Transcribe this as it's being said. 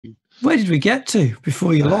Where did we get to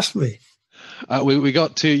before you lost me? We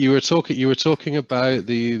got to you were talking about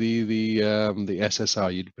the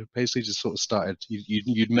SSR. You'd basically just sort of started.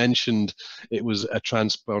 You'd mentioned it was a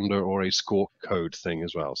transponder or a squawk code thing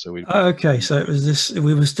as well. So okay, so it was this.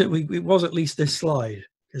 We were still. It was at least this slide,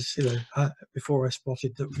 because before I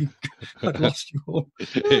spotted that I'd lost you all.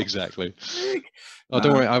 Exactly. Oh,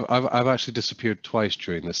 don't worry. I've actually disappeared twice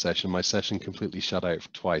during this session. My session completely shut out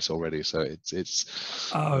twice already. So it's.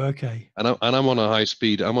 Oh, okay. And I'm on a high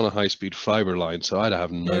speed. I'm on a high speed fiber line, so I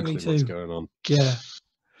have no clue what's going on. Yeah.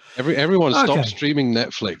 Everyone stop streaming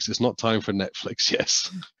Netflix. It's not time for Netflix. Yes.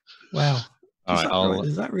 Wow.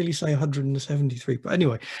 Does that really say 173? But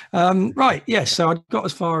anyway, right. Yes. So I got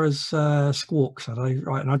as far as squawks, had I?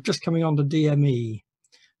 Right. And I'm just coming on to DME,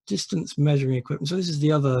 distance measuring equipment. So this is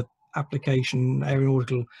the other application,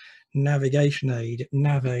 aeronautical navigation aid,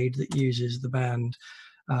 NavAid, that uses the band.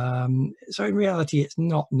 So in reality, it's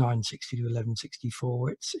not 960 to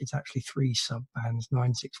 1164. It's actually 3 sub bands: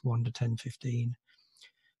 961 to 1015,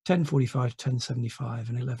 1045 to 1075,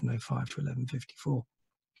 and 1105 to 1154.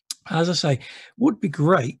 As I say, would be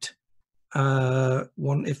great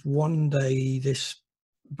if one day this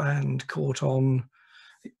band caught on.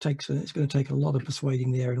 It's going to take a lot of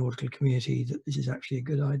persuading the aeronautical community that this is actually a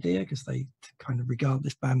good idea, because they kind of regard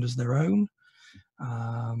this band as their own.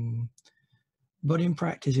 But in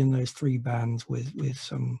practice, in those 3 bands, with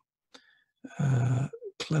some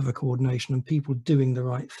clever coordination and people doing the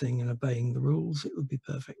right thing and obeying the rules, it would be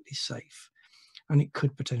perfectly safe, and it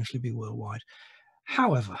could potentially be worldwide.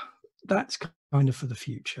 However, that's kind of for the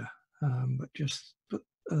future. But as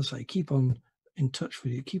I say, keep on in touch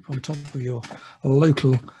with you, keep on top of your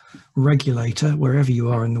local regulator wherever you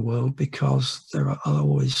are in the world, because there are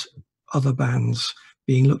always other bands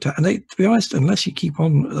being looked at, and they, to be honest, unless you keep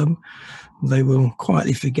on them, they will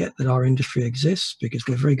quietly forget that our industry exists, because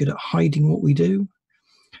we're very good at hiding what we do.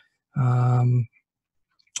 In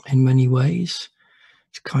many ways,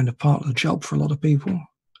 it's kind of part of the job for a lot of people,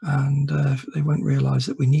 and they won't realize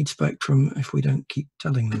that we need spectrum if we don't keep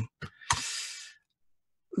telling them.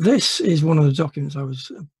 This is one of the documents I was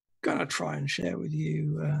going to try and share with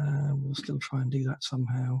you. We'll still try and do that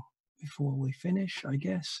somehow before we finish, I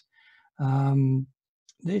guess.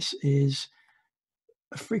 This is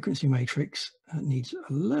a frequency matrix that needs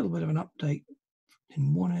a little bit of an update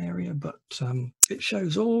in one area, but it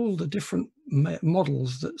shows all the different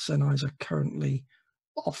models that Sennheiser currently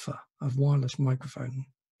offer of wireless microphone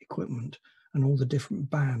equipment, and all the different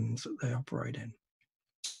bands that they operate in.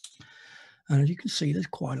 And as you can see, there's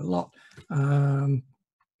quite a lot.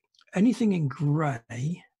 Anything in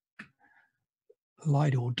grey,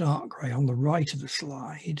 light or dark grey on the right of the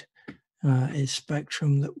slide, is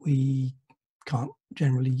spectrum that we can't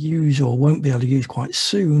generally use, or won't be able to use quite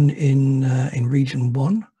soon, in region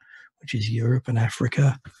 1, which is Europe and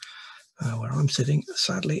Africa, where I'm sitting.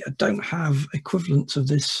 Sadly, I don't have equivalents of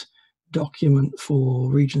this document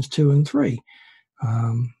for regions 2 and 3. I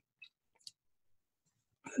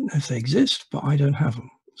don't know if they exist, but I don't have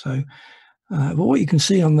them. So, but what you can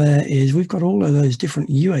see on there is we've got all of those different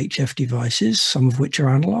UHF devices, some of which are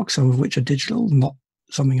analog, some of which are digital. Not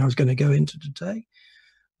something I was going to go into today,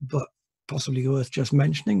 but possibly worth just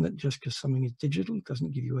mentioning that just because something is digital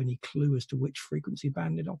doesn't give you any clue as to which frequency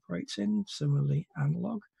band it operates in. Similarly,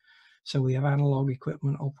 analog. So we have analog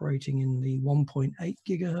equipment operating in the 1.8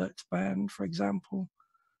 gigahertz band, for example.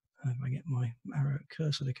 If I get my arrow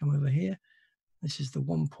cursor to come over here, this is the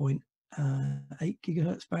 1.8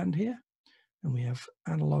 gigahertz band here. And we have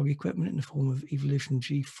analog equipment in the form of Evolution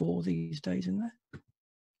G4 these days in there.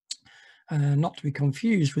 Not to be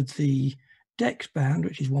confused with the DEX band,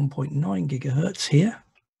 which is 1.9 gigahertz here.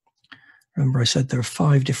 Remember, I said there are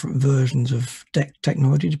 5 different versions of DEX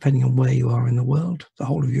technology depending on where you are in the world. The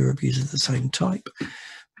whole of Europe uses the same type,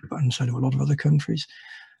 and so do a lot of other countries.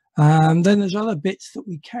 Then there's other bits that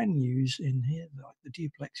we can use in here, like the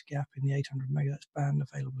duplex gap in the 800 megahertz band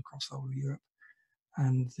available across the whole of Europe,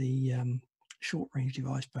 and the short range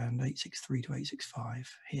device band 863 to 865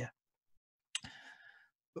 here.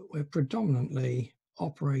 But we're predominantly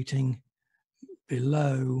operating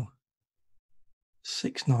below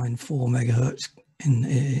 694 megahertz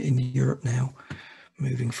in Europe now,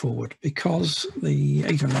 moving forward, because the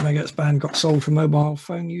 800 megahertz band got sold for mobile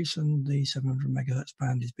phone use, and the 700 megahertz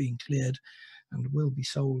band is being cleared and will be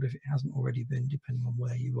sold if it hasn't already been, depending on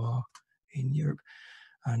where you are in Europe.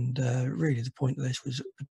 And really the point of this was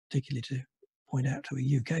particularly to point out to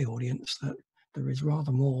a UK audience that there is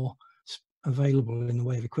rather more available in the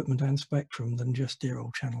way of equipment and spectrum than just dear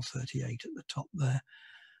old channel 38 at the top there.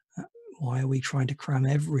 Why are we trying to cram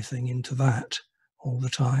everything into that all the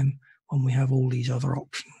time when we have all these other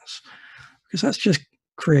options, because that's just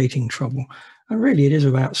creating trouble. And really it is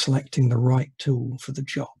about selecting the right tool for the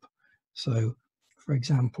job. So for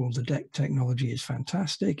example, the deck technology is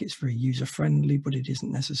fantastic, it's very user friendly, but it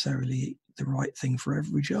isn't necessarily the right thing for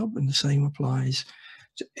every job, and the same applies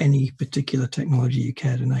to any particular technology you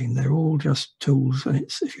care to name. They're all just tools, and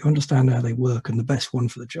it's, if you understand how they work and the best one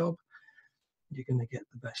for the job, you're going to get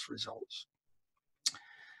the best results.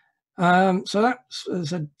 So that's,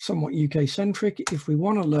 as I said, somewhat UK centric. If we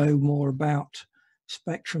want to know more about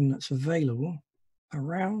spectrum that's available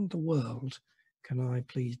around the world, can I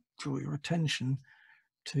please draw your attention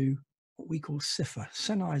to what we call SIFA,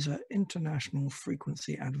 Sennheiser International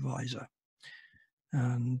Frequency Advisor.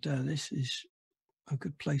 And this is a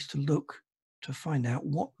good place to look to find out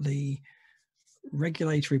what the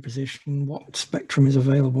regulatory position, what spectrum is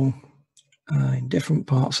available in different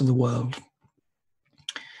parts of the world.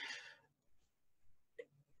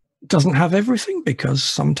 Doesn't have everything, because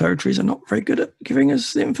some territories are not very good at giving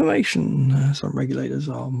us the information. Some regulators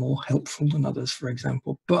are more helpful than others, for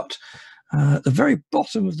example. But at the very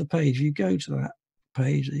bottom of the page, you go to that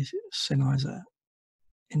page, the Sennheiser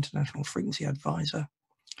International Frequency Advisor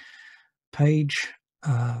page.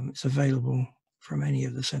 It's available from any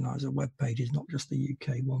of the Sennheiser web pages, not just the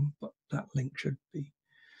UK one, but that link should be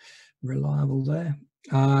reliable there.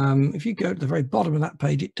 If you go to the very bottom of that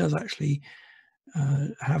page, it does actually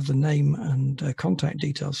have the name and contact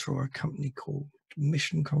details for a company called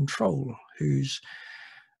Mission Control, whose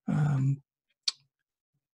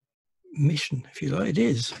mission, if you like, it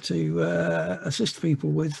is to assist people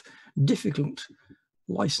with difficult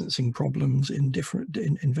licensing problems in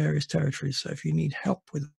various territories. So if you need help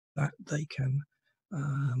with that, they can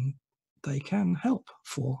help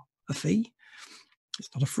for a fee. It's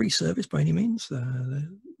not a free service by any means,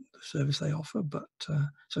 the service they offer, but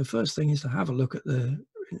so first thing is to have a look at the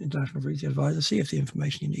International Frequency Advisor, see if the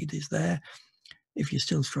information you need is there. If you're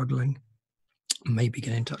still struggling, maybe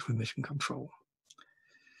get in touch with Mission Control.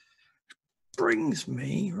 Brings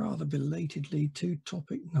me rather belatedly to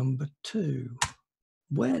topic number 2.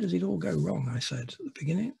 Where does it all go wrong, I said at the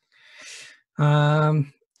beginning.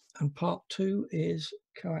 And part 2 is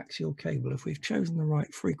coaxial cable. If we've chosen the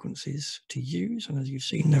right frequencies to use, and as you've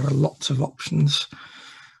seen, there are lots of options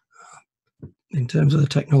in terms of the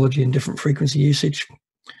technology and different frequency usage,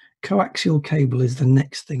 coaxial cable is the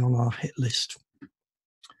next thing on our hit list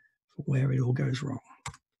for where it all goes wrong.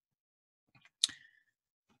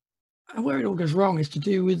 And where it all goes wrong is to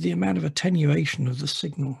do with the amount of attenuation of the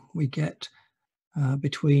signal we get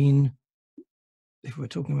between, if we're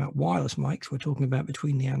talking about wireless mics, we're talking about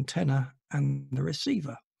between the antenna and the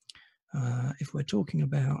receiver. If we're talking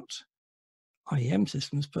about IEM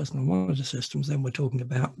systems, personal monitor systems, then we're talking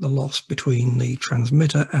about the loss between the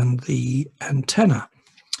transmitter and the antenna.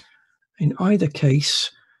 In either case,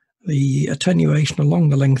 the attenuation along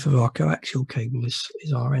the length of our coaxial cable is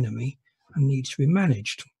our enemy and needs to be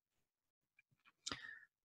managed.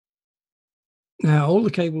 Now, all the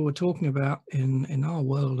cable we're talking about in our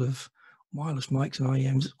world of wireless mics and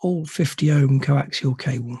IEMs is all 50 ohm coaxial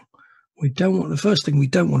cable. We don't want, the first thing we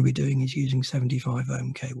don't want to be doing is using 75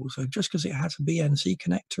 ohm cable. So just because it has a BNC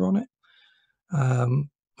connector on it and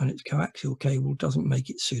it's coaxial cable doesn't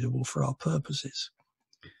make it suitable for our purposes.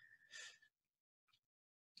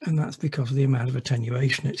 And that's because of the amount of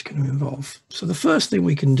attenuation it's going to involve. So the first thing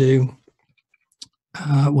we can do,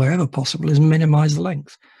 wherever possible, is minimize the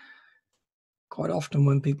length. Quite often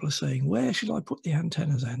when people are saying, where should I put the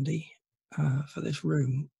antennas, Andy, for this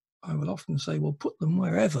room? I will often say, well, put them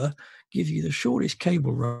wherever gives you the shortest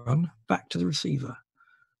cable run back to the receiver,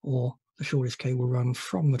 or the shortest cable run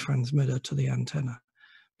from the transmitter to the antenna.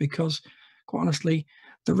 Because, quite honestly,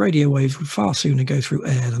 the radio waves would far sooner go through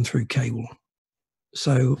air than through cable.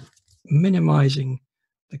 So minimizing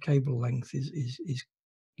the cable length is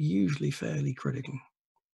usually fairly critical.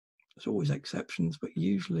 There's always exceptions, but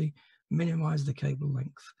usually minimize the cable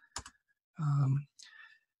length.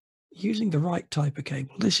 Using the right type of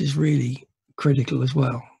cable, this is really critical as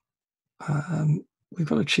well. We've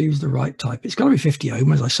got to choose the right type. It's got to be 50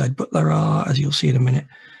 ohm, as I said, but there are, as you'll see in a minute,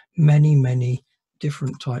 many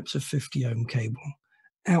different types of 50 ohm cable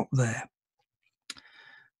out there.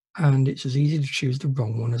 And it's as easy to choose the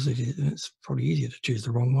wrong one as it is. And it's probably easier to choose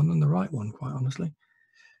the wrong one than the right one, quite honestly.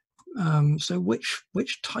 So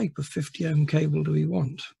which type of 50 ohm cable do we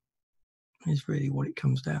want is really what it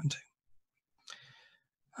comes down to.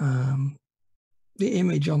 The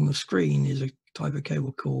image on the screen is a type of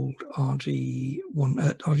cable called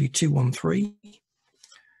RG213.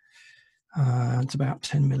 It's about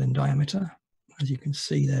 10 mil in diameter. As you can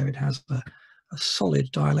see there, it has a a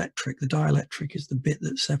solid dielectric. The dielectric is the bit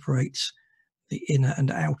that separates the inner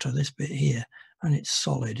and outer, this bit here, and it's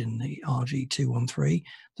solid in the RG213.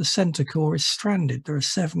 The center core is stranded. There are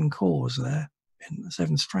 7 cores there, and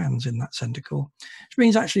 7 strands in that center core, which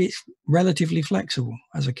means actually it's relatively flexible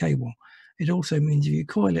as a cable. It also means if you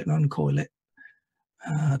coil it and uncoil it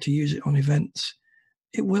to use it on events,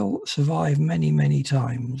 it will survive many, many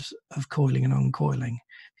times of coiling and uncoiling.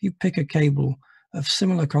 If you pick a cable of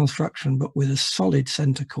similar construction but with a solid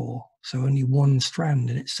center core, so only 1 strand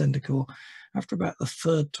in its center core, after about the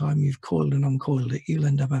 3rd time you've coiled and uncoiled it, you'll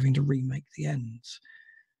end up having to remake the ends.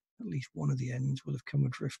 At least one of the ends will have come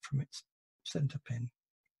adrift from its center pin.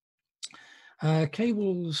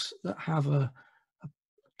 Cables that have a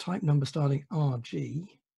type number starting RG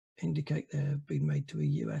indicate they've been made to a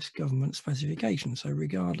US government specification. So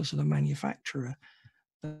regardless of the manufacturer,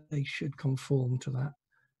 they should conform to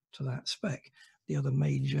that spec. The other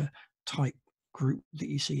major type group that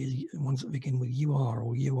you see is ones that begin with UR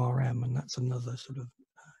or URM, and that's another sort of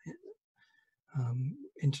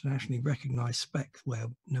internationally recognized spec where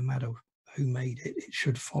no matter who made it, it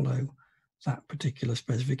should follow that particular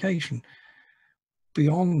specification.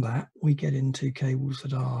 Beyond that, we get into cables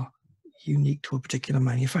that are unique to a particular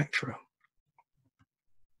manufacturer.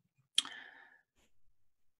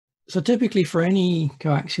 So typically for any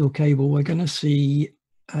coaxial cable, we're going to see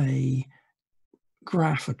a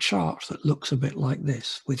graph, a chart that looks a bit like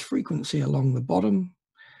this, with frequency along the bottom,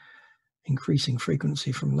 increasing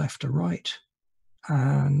frequency from left to right,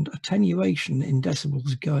 and attenuation in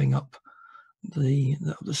decibels going up the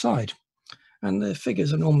side. And the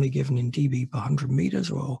figures are normally given in dB per 100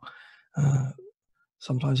 meters, or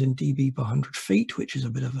sometimes in dB per 100 feet, which is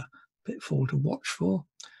a bit of a pitfall to watch for.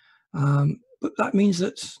 But that means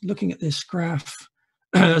that looking at this graph,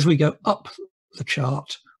 as we go up the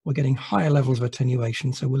chart, we're getting higher levels of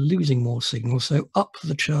attenuation, so we're losing more signal. So up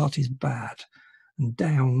the chart is bad and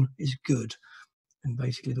down is good. And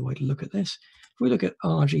basically the way to look at this, if we look at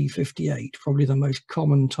RG58, probably the most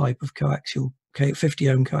common type of coaxial 50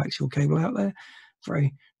 ohm coaxial cable out there,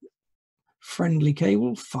 very friendly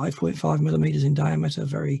cable, 5.5 millimeters in diameter,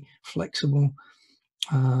 very flexible,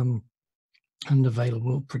 and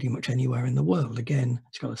available pretty much anywhere in the world. Again,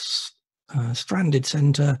 it's got a stranded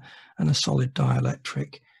center and a solid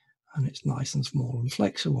dielectric, and it's nice and small and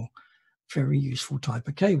flexible. Very useful type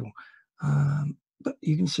of cable. But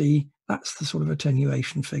you can see that's the sort of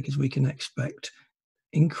attenuation figures we can expect,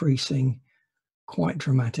 increasing quite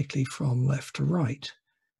dramatically from left to right.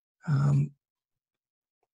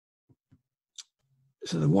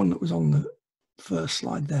 So the one that was on the first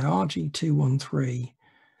slide there, RG213,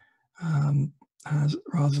 has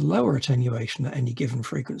rather lower attenuation at any given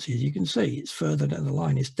frequency. As you can see, it's further down the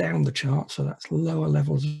line, it's down the chart, so that's lower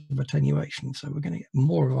levels of attenuation. So we're going to get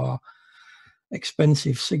more of our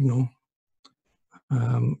expensive signal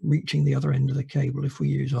reaching the other end of the cable if we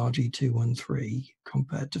use RG213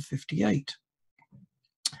 compared to 58.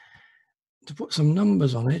 To put some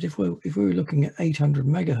numbers on it, if we were looking at 800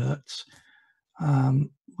 megahertz,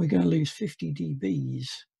 we're going to lose 50 dBs,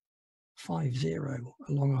 50,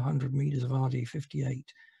 along 100 meters of RG58,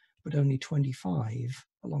 but only 25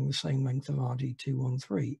 along the same length of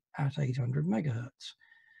RG213 at 800 megahertz.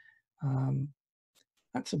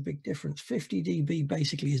 That's a big difference. 50 dB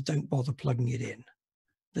basically is don't bother plugging it in.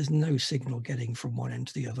 There's no signal getting from one end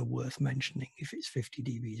to the other worth mentioning if it's 50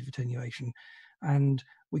 dBs of attenuation. And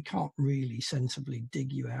we can't really sensibly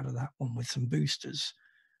dig you out of that one with some boosters,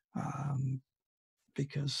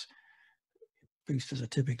 because boosters are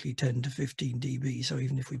typically 10 to 15 dB. So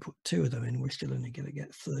even if we put 2 of them in, we're still only going to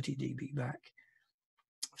get 30 dB back.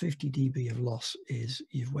 50 dB of loss is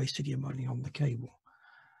you've wasted your money on the cable.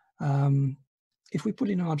 If we put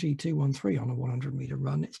in RG213 on a 100 meter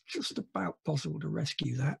run, it's just about possible to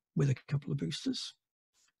rescue that with a couple of boosters.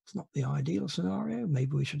 It's not the ideal scenario.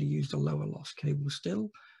 Maybe we should have used a lower loss cable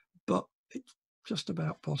still, but it's just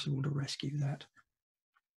about possible to rescue that.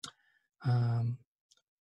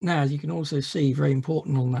 Now, you can also see, very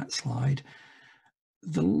important on that slide,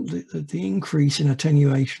 the increase in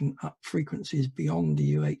attenuation up frequencies beyond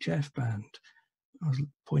the UHF band. I was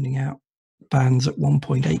pointing out bands at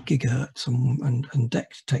 1.8 gigahertz and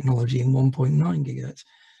DECT technology in 1.9 gigahertz.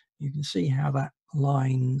 You can see how that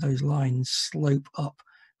those lines slope up.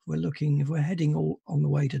 If we're heading all on the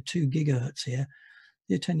way to 2 gigahertz here,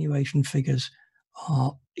 the attenuation figures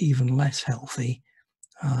are even less healthy.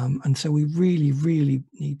 And so we really, really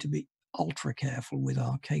need to be ultra careful with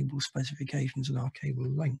our cable specifications and our cable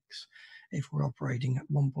lengths if we're operating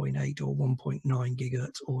at 1.8 or 1.9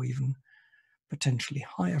 gigahertz or even potentially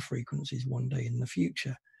higher frequencies one day in the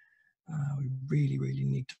future. We really, really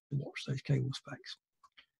need to watch those cable specs.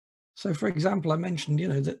 So, for example, I mentioned,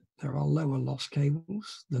 that there are lower loss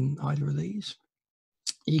cables than either of these.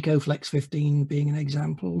 EcoFlex 15 being an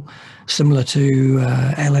example, similar to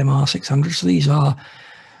LMR 600. So these are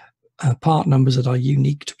part numbers that are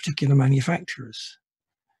unique to particular manufacturers.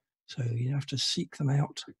 So you have to seek them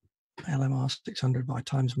out. LMR 600 by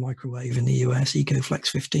Times Microwave in the US. EcoFlex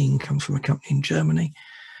 15 comes from a company in Germany.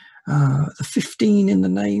 The 15 in the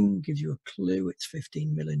name gives you a clue. It's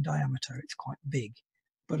 15 mil in diameter. It's quite big.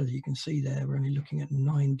 But as you can see there, we're only looking at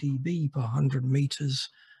 9 dB per 100 meters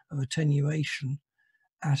of attenuation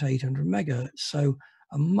at 800 megahertz. So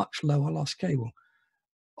a much lower loss cable.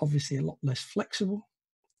 Obviously a lot less flexible.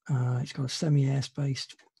 It's got a semi-air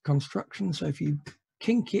spaced construction. So if you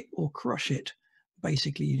kink it or crush it,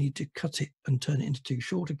 basically you need to cut it and turn it into two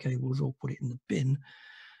shorter cables or put it in the bin.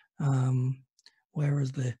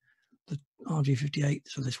 Whereas the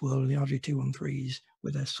RG58s of this world and the RG213s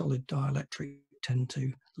with their solid dielectric tend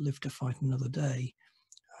to live to fight another day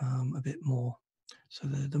a bit more. So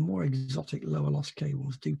the more exotic lower loss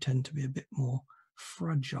cables do tend to be a bit more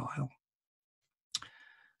fragile.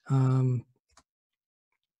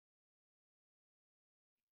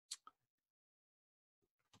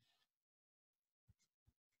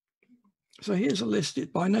 So here's a list.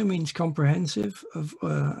 It's by no means comprehensive of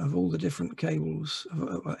all the different cables,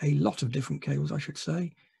 a lot of different cables, I should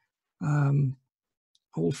say,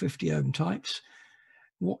 all 50 ohm types.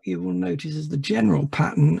 What you will notice is the general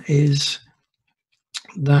pattern is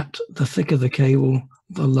that the thicker the cable,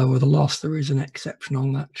 the lower the loss. There is an exception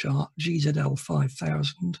on that chart. GZL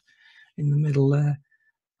 5000 in the middle there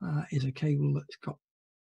is a cable that's got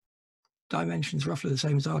dimensions roughly the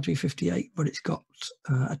same as RG58, but it's got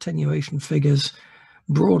attenuation figures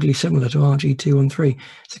broadly similar to RG213.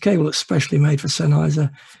 It's a cable that's specially made for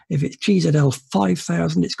Sennheiser. If it's GZL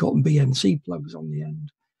 5000, it's got BNC plugs on the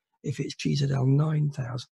end. If it's GZL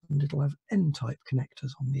 9000, it'll have N-type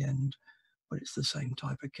connectors on the end, but it's the same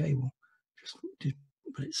type of cable,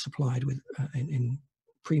 but it's supplied with in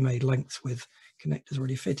pre-made lengths with connectors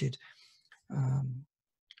already fitted.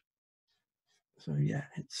 So yeah,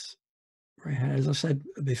 it's very high. As I said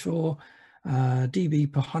before,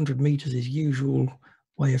 dB per 100 meters is usual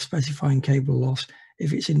way of specifying cable loss.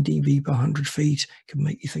 If it's in dB per 100 feet, it can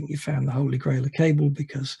make you think you found the holy grail of cable,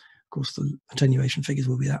 because of course the attenuation figures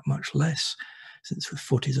will be that much less, since the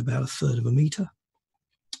foot is about 1/3 of a meter.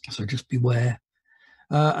 So just beware.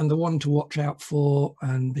 And the one to watch out for,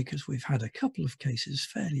 and because we've had a couple of cases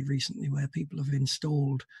fairly recently where people have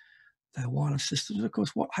installed their wireless systems, and of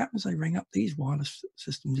course what happens, they ring up, these wireless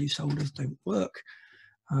systems you sold us don't work.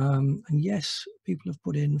 And yes, people have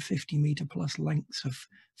put in 50 meter plus lengths of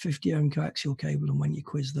 50 ohm coaxial cable, and when you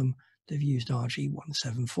quiz them, they've used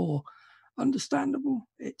RG174. Understandable,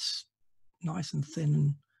 it's nice and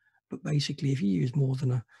thin, but basically if you use more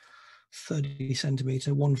than a 30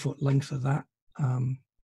 centimeter 1 foot length of that,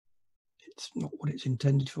 it's not what it's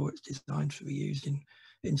intended for. It's designed to be used in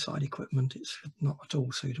inside equipment. It's not at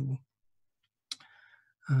all suitable.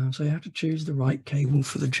 So you have to choose the right cable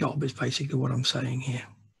for the job, is basically what I'm saying here.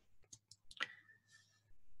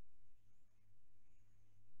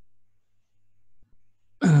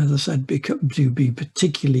 And as I said, do be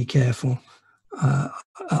particularly careful at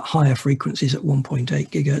higher frequencies at 1.8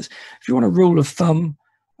 gigahertz. If you want a rule of thumb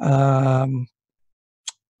to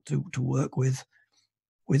work with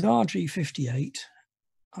RG58,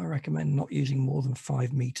 I recommend not using more than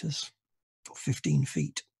 5 meters or 15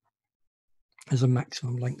 feet as a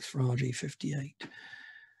maximum length for RG58.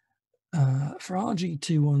 For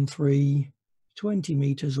RG213, 20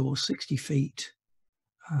 meters or 60 feet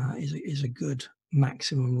is a good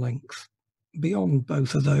maximum length. Beyond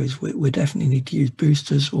both of those, we definitely need to use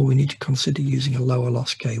boosters, or we need to consider using a lower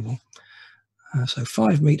loss cable. So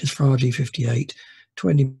 5 meters for RG58,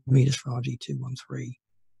 20 meters for RG213,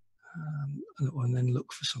 and then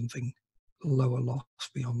look for something lower loss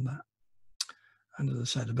beyond that. And as I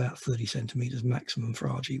said, about 30 centimeters maximum for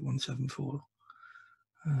RG174.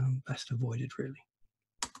 Best avoided, really.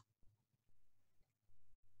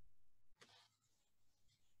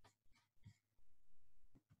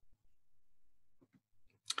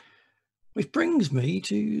 Which brings me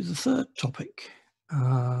to the third topic,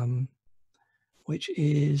 which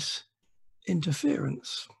is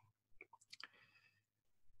interference.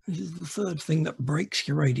 This is the third thing that breaks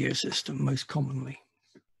your radio system most commonly.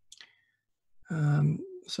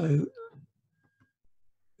 So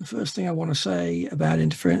the first thing I want to say about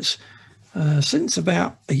interference, since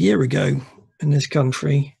about a year ago in this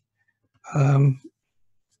country, and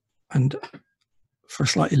for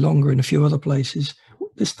slightly longer in a few other places,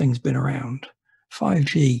 this thing's been around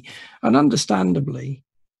 5G, and understandably,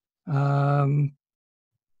 there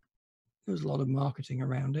was a lot of marketing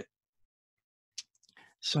around it.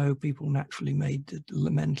 So people naturally made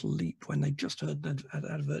the mental leap when they just heard that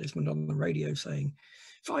advertisement on the radio saying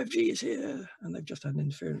 5G is here, and they've just had an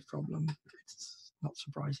interference problem. It's not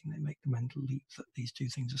surprising they make the mental leap that these two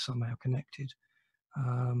things are somehow connected,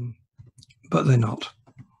 but they're not.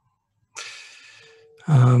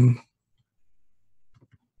 Let's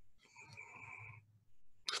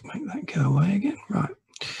make that go away again. Right.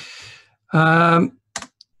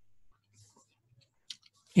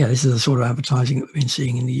 Yeah, this is the sort of advertising that we've been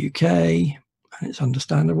seeing in the UK, and it's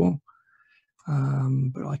understandable.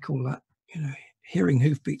 But I call that, hearing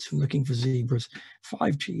hoofbeats and looking for zebras.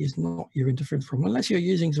 5G is not your interference problem. Unless you're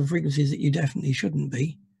using some frequencies that you definitely shouldn't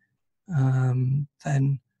be, then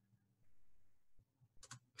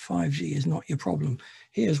 5G is not your problem.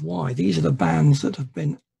 Here's why. These are the bands that have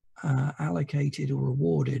been allocated or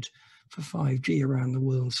awarded for 5G around the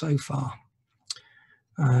world so far.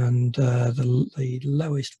 And the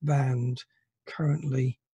lowest band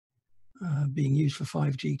currently being used for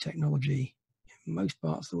 5G technology in most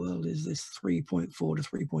parts of the world is this 3.4 to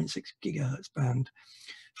 3.6 gigahertz band.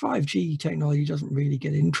 5G technology doesn't really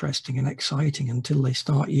get interesting and exciting until they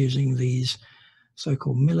start using these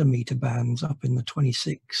so-called millimeter bands up in the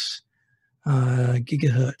 26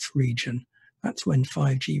 gigahertz region. That's when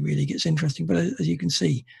 5G really gets interesting. But as you can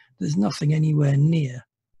see, there's nothing anywhere near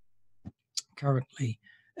currently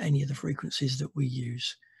any of the frequencies that we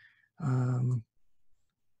use.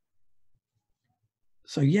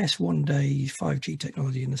 So yes, one day 5G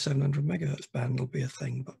technology in the 700 megahertz band will be a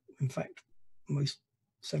thing, but in fact, most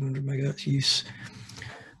 700 megahertz use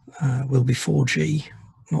will be 4G,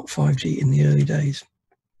 not 5G in the early days.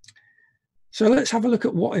 So let's have a look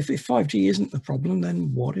at what, if 5G isn't the problem,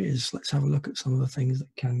 then what is? Let's have a look at some of the things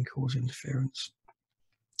that can cause interference.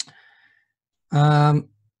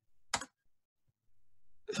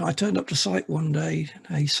 So I turned up to site one day,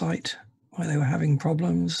 a site where they were having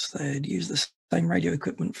problems. They'd used the same radio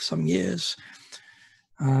equipment for some years,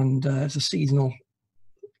 and it's a seasonal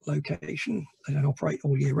location. They don't operate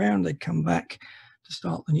all year round. They'd come back to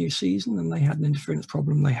start the new season, and they had an interference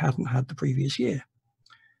problem they hadn't had the previous year.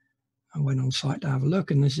 I went on site to have a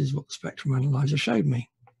look, and this is what the spectrum analyzer showed me.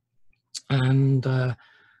 And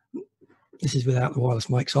this is without the wireless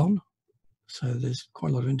mics on, so there's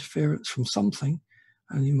quite a lot of interference from something.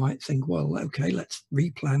 And you might think, well, okay, let's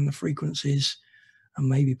replan the frequencies and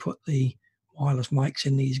maybe put the wireless mics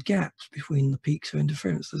in these gaps between the peaks of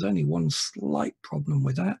interference. There's only one slight problem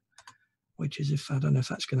with that, which is I don't know if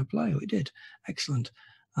that's going to play. Oh, it did. Excellent.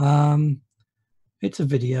 It's a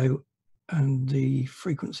video, and the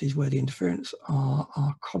frequencies where the interference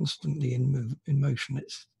are constantly in motion.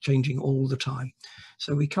 It's changing all the time.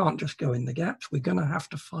 So we can't just go in the gaps. We're going to have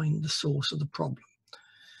to find the source of the problem.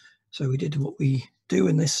 So we did what we do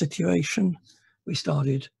in this situation. We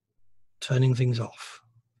started turning things off,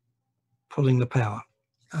 pulling the power,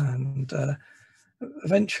 and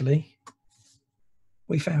eventually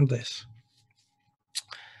we found this.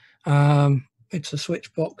 It's a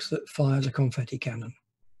switch box that fires a confetti cannon.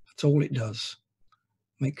 That's all it does.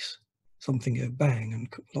 Makes something go bang and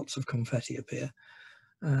lots of confetti appear.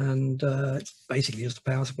 And it's basically just a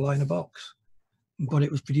power supply in a box. But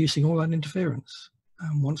it was producing all that interference.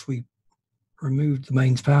 And once we removed the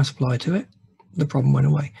mains power supply to it, the problem went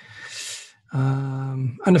away.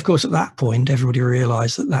 And of course, at that point, everybody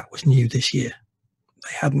realized that that was new this year.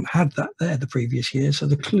 They hadn't had that there the previous year, so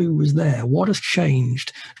the clue was there. What has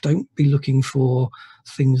changed? Don't be looking for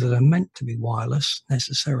things that are meant to be wireless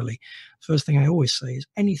necessarily. First thing I always say is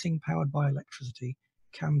anything powered by electricity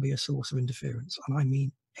can be a source of interference, and I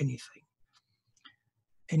mean anything.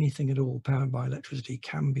 Anything at all powered by electricity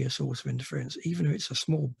can be a source of interference. Even if it's a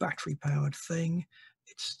small battery-powered thing,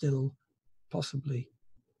 it's still possibly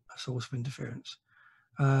a source of interference.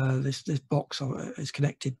 This box is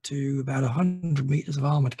connected to about 100 meters of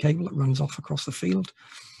armored cable that runs off across the field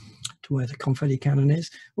to where the confetti cannon is,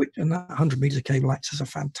 and that 100 meters of cable acts as a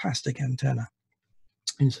fantastic antenna,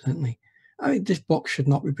 incidentally. I mean, this box should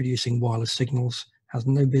not be producing wireless signals, has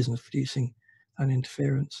no business producing an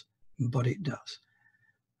interference, but it does.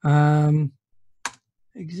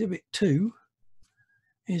 Exhibit 2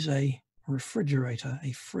 is a refrigerator,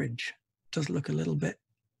 a fridge. It does look a little bit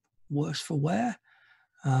worse for wear,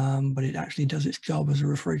 but it actually does its job as a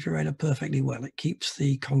refrigerator perfectly well. It keeps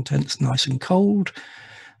the contents nice and cold.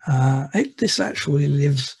 This actually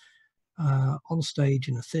lives on stage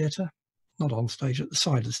in a theatre, not on stage, at the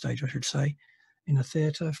side of the stage, I should say, in a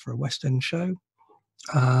theatre for a West End show.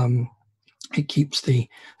 It keeps the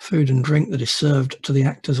food and drink that is served to the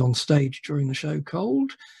actors on stage during the show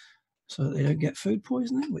cold, so that they don't get food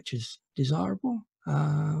poisoning, which is desirable for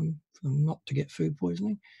them not to get food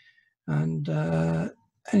poisoning. And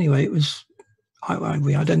anyway, it was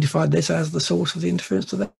we identified this as the source of the interference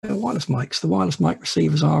to their wireless mics. The wireless mic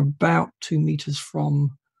receivers are about 2 meters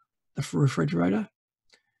from the refrigerator,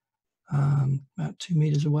 about 2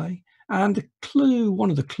 meters away. And the clue, one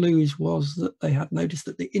of the clues was that they had noticed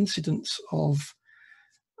that the incidence of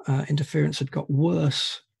interference had got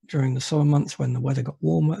worse during the summer months when the weather got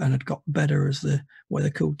warmer, and had got better as the weather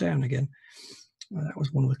cooled down again. That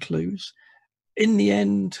was one of the clues. In the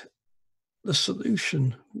end, the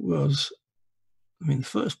solution was, I mean, the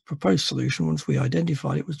first proposed solution, once we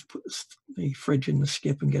identified it, was to put the fridge in the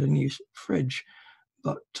skip and get a new fridge.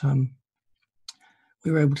 But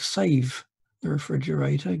we were able to save the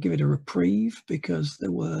refrigerator, give it a reprieve, because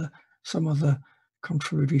there were some other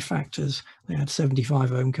contributory factors. They had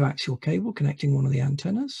 75 ohm coaxial cable connecting one of the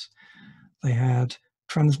antennas. They had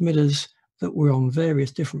transmitters that were on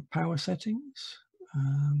various different power settings,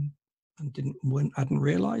 and hadn't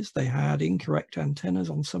realized they had incorrect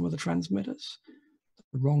antennas on some of the transmitters,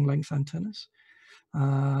 the wrong length antennas.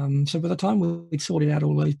 So by the time we'd sorted out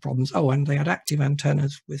all those problems, and they had active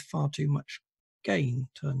antennas with far too much gain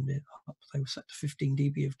turned it up. They were set to 15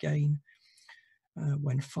 dB of gain,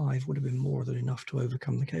 when 5 would have been more than enough to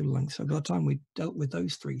overcome the cable length. So by the time we dealt with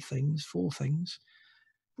those four things,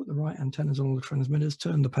 put the right antennas on all the transmitters,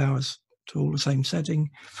 turned the powers to all the same setting,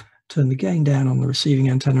 turned the gain down on the receiving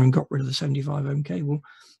antenna, and got rid of the 75 ohm cable,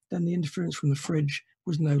 then the interference from the fridge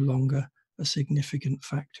was no longer a significant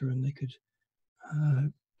factor, and they could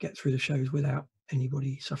get through the shows without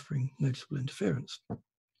anybody suffering noticeable interference.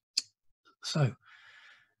 So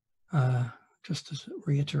just to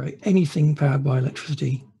reiterate, anything powered by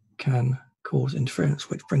electricity can cause interference,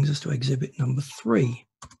 which brings us to exhibit number 3.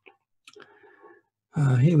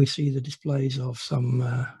 Here we see the displays of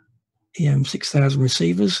some EM6000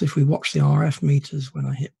 receivers. If we watch the RF meters when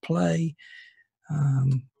I hit play,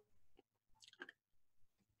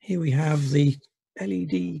 here we have the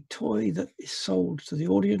LED toy that is sold to the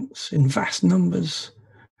audience in vast numbers,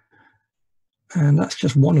 and that's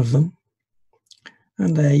just one of them.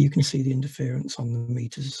 And there you can see the interference on the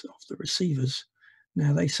meters of the receivers.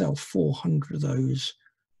 Now they sell 400 of those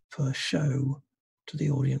per show to the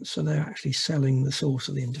audience, so they're actually selling the source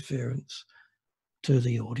of the interference to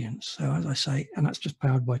the audience. So as I say, and that's just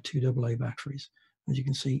powered by 2 AA batteries. As you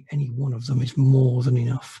can see, any one of them is more than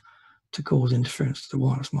enough to cause interference to the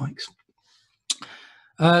wireless mics.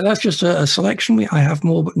 That's just a selection. I have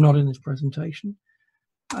more, but not in this presentation.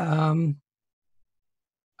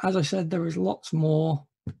 As I said, there is lots more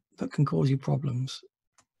that can cause you problems.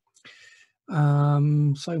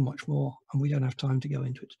 So much more, and we don't have time to go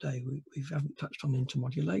into it today. We haven't touched on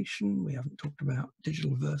intermodulation. We haven't talked about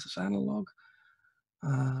digital versus analog. We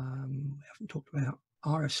haven't talked about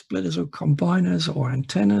RF splitters or combiners or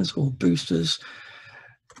antennas or boosters.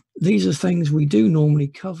 These are things we do normally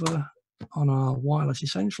cover on our Wireless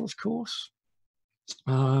Essentials course.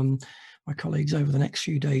 My colleagues over the next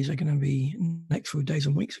few days are going to be, next few days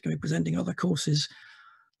and weeks, are going to be presenting other courses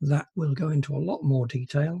that will go into a lot more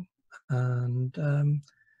detail. And the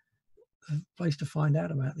place to find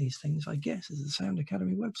out about these things, I guess, is the Sound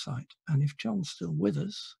Academy website. And if John's still with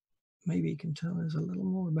us, maybe he can tell us a little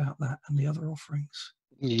more about that and the other offerings.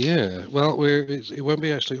 Yeah, well, it won't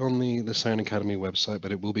be actually on the Sound Academy website,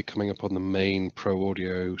 but it will be coming up on the main Pro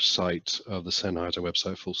Audio site of the Sennheiser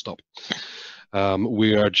website, full stop.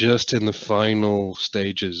 We are just in the final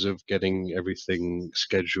stages of getting everything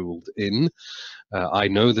scheduled in. I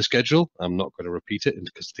know the schedule. I'm not going to repeat it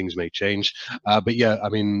because things may change. But yeah, I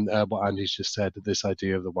mean, what Andy's just said, this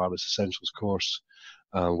idea of the Wireless Essentials course,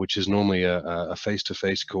 which is normally a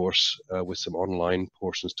face-to-face course with some online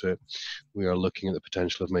portions to it. We are looking at the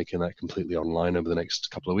potential of making that completely online over the next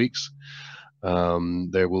couple of weeks.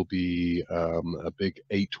 There will be a big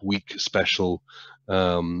 8-week special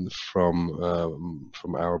from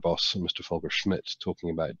our boss, Mr. Volker Schmidt,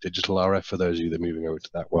 talking about digital RF for those of you that are moving over to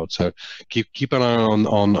that world. So keep an eye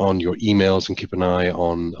on your emails, and keep an eye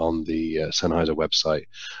on the Sennheiser website.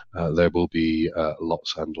 There will be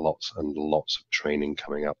lots and lots and lots of training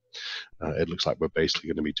coming up. It looks like we're basically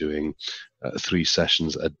going to be doing 3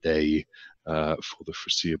 sessions a day for the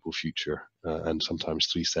foreseeable future, and sometimes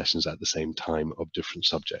 3 sessions at the same time of different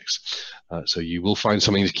subjects. So you will find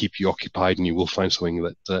something to keep you occupied, and you will find something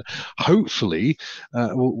that hopefully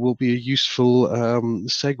will be a useful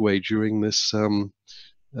segue during this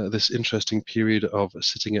this interesting period of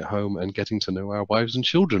sitting at home and getting to know our wives and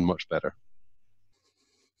children much better.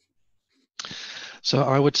 So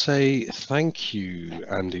I would say thank you,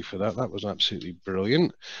 Andy, for that. That was absolutely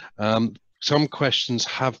brilliant. Some questions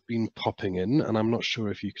have been popping in, and I'm not sure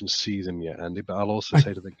if you can see them yet, Andy, but I'll also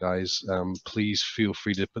say to the guys, please feel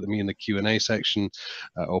free to put them in the Q&A section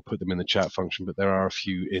or put them in the chat function, but there are a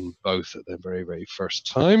few in both at their very, very first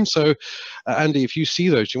time. So, Andy, if you see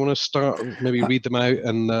those, do you want to start, maybe read them out?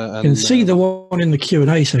 And you can see the one in the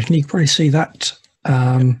Q&A section. You can probably see that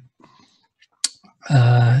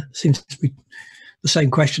seems to be the same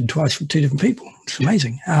question twice from two different people. It's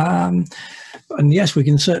amazing. And yes, we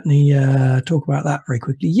can certainly talk about that very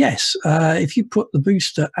quickly. Yes, if you put the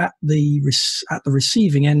booster at the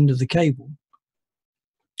receiving end of the cable,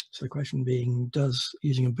 so the question being, does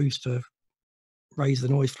using a booster raise the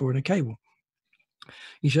noise floor in a cable?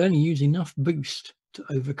 You should only use enough boost to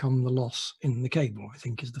overcome the loss in the cable, I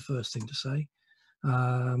think is the first thing to say.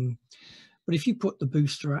 But if you put the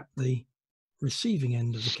booster at the receiving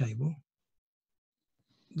end of the cable,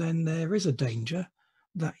 then there is a danger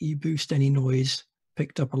that you boost any noise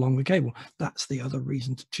picked up along the cable. That's the other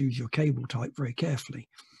reason to choose your cable type very carefully,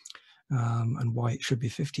 and why it should be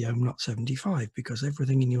 50 ohm, not 75, because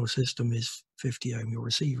everything in your system is 50 ohm. Your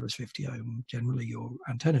receiver is 50 ohm. Generally, your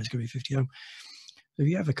antenna is going to be 50 ohm. So if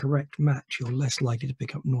you have a correct match, you're less likely to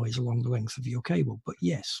pick up noise along the length of your cable. But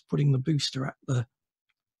yes, putting the booster at the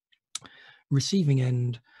receiving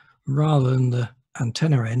end rather than the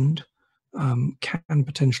antenna end can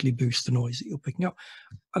potentially boost the noise that you're picking up.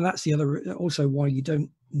 And that's the other, also why you don't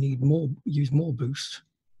need use more boost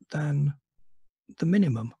than the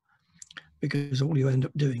minimum, because all you end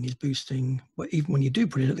up doing is boosting, well, even when you do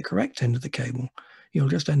put it at the correct end of the cable, you'll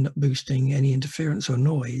just end up boosting any interference or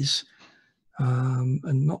noise,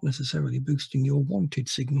 and not necessarily boosting your wanted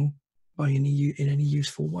signal in any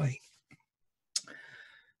useful way.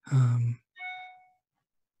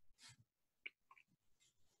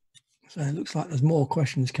 So it looks like there's more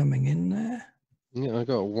questions coming in there. Yeah, I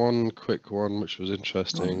got one quick one which was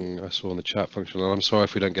interesting. I saw in the chat function, and I'm sorry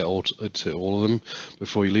if we don't get to all of them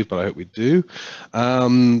before you leave, but I hope we do.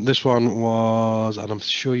 This one was, and I'm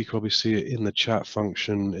sure you can probably see it in the chat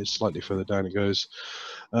function. It's slightly further down. It goes,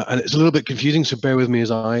 and it's a little bit confusing, so bear with me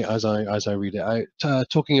as I read it out.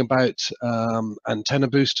 Talking about antenna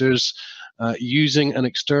boosters, using an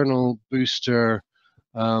external booster.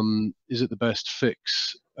 Is it the best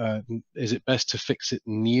fix? Is it best to fix it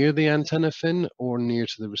near the antenna fin or near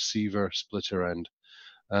to the receiver splitter end?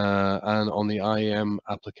 And on the IEM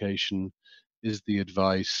application, is the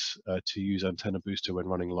advice to use antenna booster when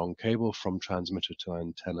running long cable from transmitter to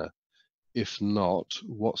antenna? If not,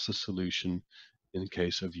 what's the solution in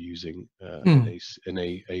case of using an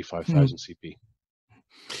A5000 CP?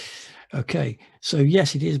 Okay, so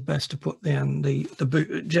yes, it is best to put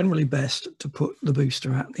generally best to put the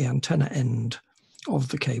booster at the antenna end of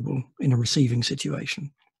the cable in a receiving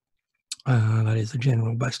situation. That is the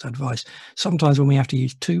general best advice. Sometimes when we have to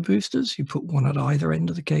use two boosters, you put one at either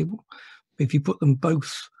end of the cable. If you put them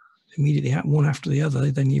both immediately one after the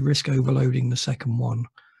other, then you risk overloading the second one.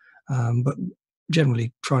 But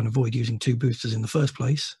generally try and avoid using two boosters in the first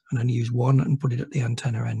place, and only use one and put it at the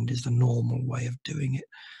antenna end is the normal way of doing it,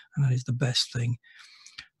 and that is the best thing.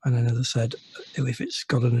 And then, as I said, if it's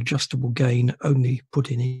got an adjustable gain, only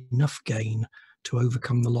put in enough gain to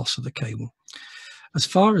overcome the loss of the cable. As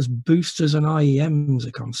far as boosters and IEMs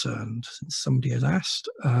are concerned, since somebody has asked,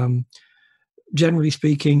 generally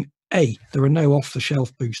speaking, there are no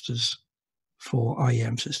off-the-shelf boosters for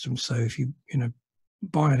IEM systems. So if you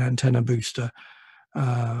buy an antenna booster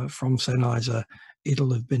from Sennheiser,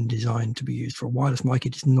 it'll have been designed to be used for a wireless mic.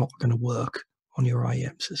 It is not going to work on your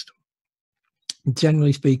IEM system.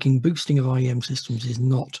 Generally speaking, boosting of IEM systems is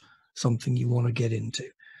not something you want to get into.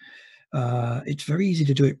 It's very easy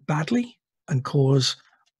to do it badly and cause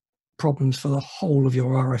problems for the whole of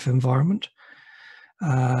your RF environment.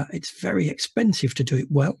 It's very expensive to do it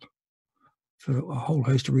well for a whole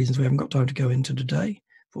host of reasons we haven't got time to go into today,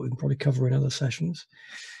 but we can probably cover in other sessions.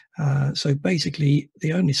 So basically,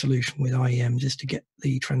 the only solution with IEMs is to get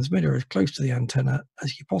the transmitter as close to the antenna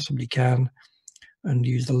as you possibly can and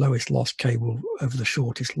use the lowest loss cable over the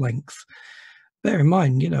shortest length. Bear in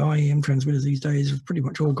mind, IEM transmitters these days have pretty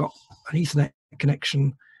much all got an Ethernet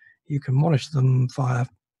connection. You can monitor them via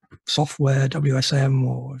software, WSM,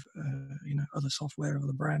 or other software of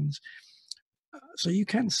other brands. So you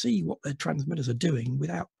can see what their transmitters are doing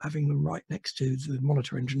without having them right next to the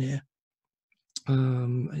monitor engineer.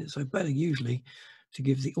 So better usually to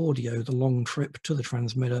give the audio the long trip to the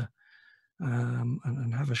transmitter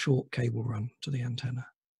and have a short cable run to the antenna,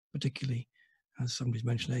 particularly, as somebody's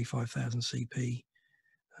mentioned, A5000 CP,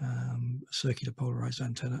 circular polarized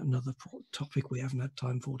antenna, another topic we haven't had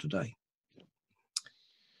time for today.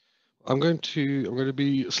 I'm going to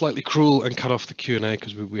be slightly cruel and cut off the Q&A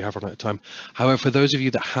because we have run out of time. However, for those of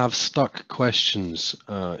you that have stuck questions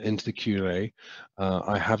into the Q&A,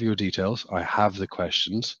 I have your details. I have the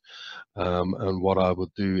questions, and what I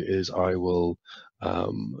will do is I will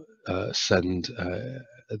send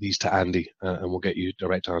these to Andy, and we'll get you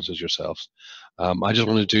direct answers yourselves. I just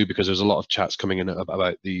want to do, because there's a lot of chats coming in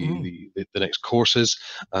about the next courses,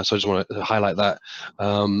 so I just want to highlight that.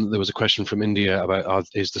 There was a question from India about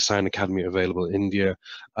is the Sound Academy available in India?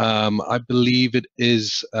 I believe it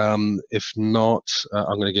is. If not,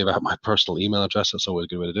 I'm going to give out my personal email address. That's always a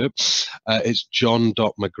good way to do it. It's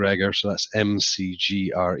john.mcgregor, so that's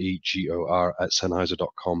McGregor at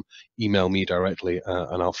Sennheiser.com. Email me directly,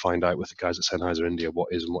 and I'll find out with the guys at Sennheiser India what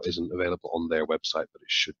is and what isn't available on their website, but it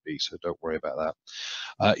should be, so don't worry about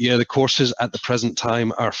that. Yeah, the courses at the present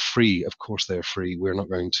time are free. Of course, they're free. We're not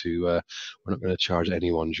going to charge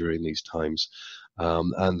anyone during these times.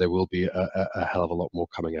 And there will be a hell of a lot more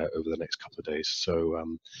coming out over the next couple of days.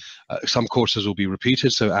 So some courses will be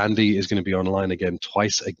repeated. So Andy is going to be online again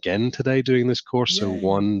twice again today doing this course. Yay. So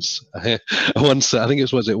once I think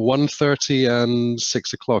it was 1:30 and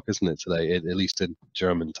 6 o'clock, isn't it today? At least in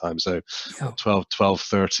German time. So yeah.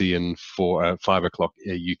 12:30 and 5 o'clock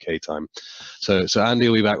UK time. So Andy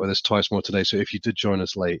will be back with us twice more today. So if you did join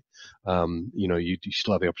us late, you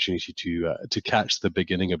still have the opportunity to catch the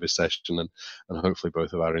beginning of his session, and hopefully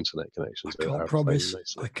both of our internet connections I can't promise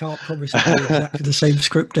it'll be exactly the same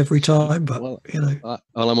script every time, but well,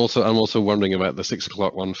 I'm also wondering about the 6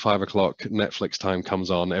 o'clock one. 5 o'clock Netflix time comes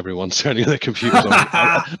on, everyone's turning their computers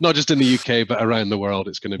on, not just in the UK but around the world.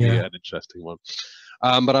 It's going to be an interesting one.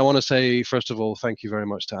 But I want to say, first of all, thank you very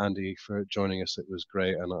much to Andy for joining us. It was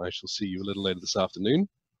great, and I shall see you a little later this afternoon.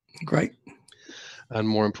 Great. And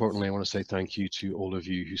more importantly, I want to say thank you to all of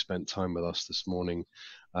you who spent time with us this morning.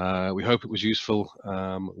 We hope it was useful.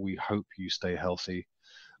 We hope you stay healthy.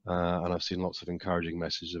 And I've seen lots of encouraging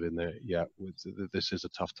messages in there. Yeah, this is a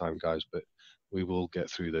tough time, guys, but we will get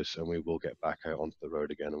through this, and we will get back out onto the road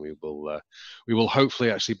again, and we will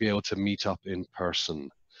hopefully actually be able to meet up in person.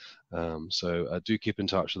 So do keep in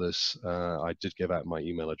touch with us. I did give out my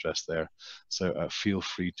email address there, so feel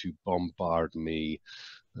free to bombard me.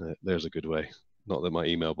 There's a good way. Not that my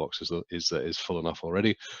email box is full enough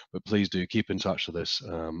already, but please do keep in touch with us.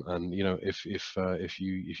 And if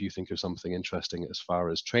you think of something interesting as far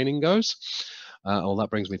as training goes, well, that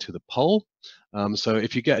brings me to the poll. So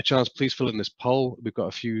if you get a chance, please fill in this poll. We've got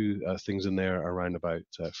a few things in there around about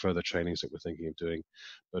further trainings that we're thinking of doing,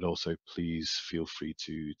 but also please feel free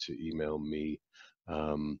to email me,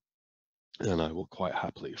 and I will quite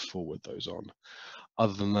happily forward those on.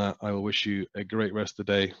 Other than that, I will wish you a great rest of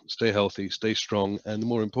the day. Stay healthy, stay strong, and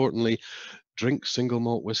more importantly, drink single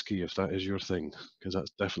malt whiskey if that is your thing, because that's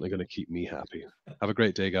definitely going to keep me happy. Have a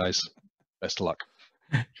great day, guys. Best of luck.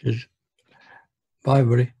 Cheers. Bye,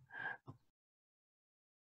 everybody.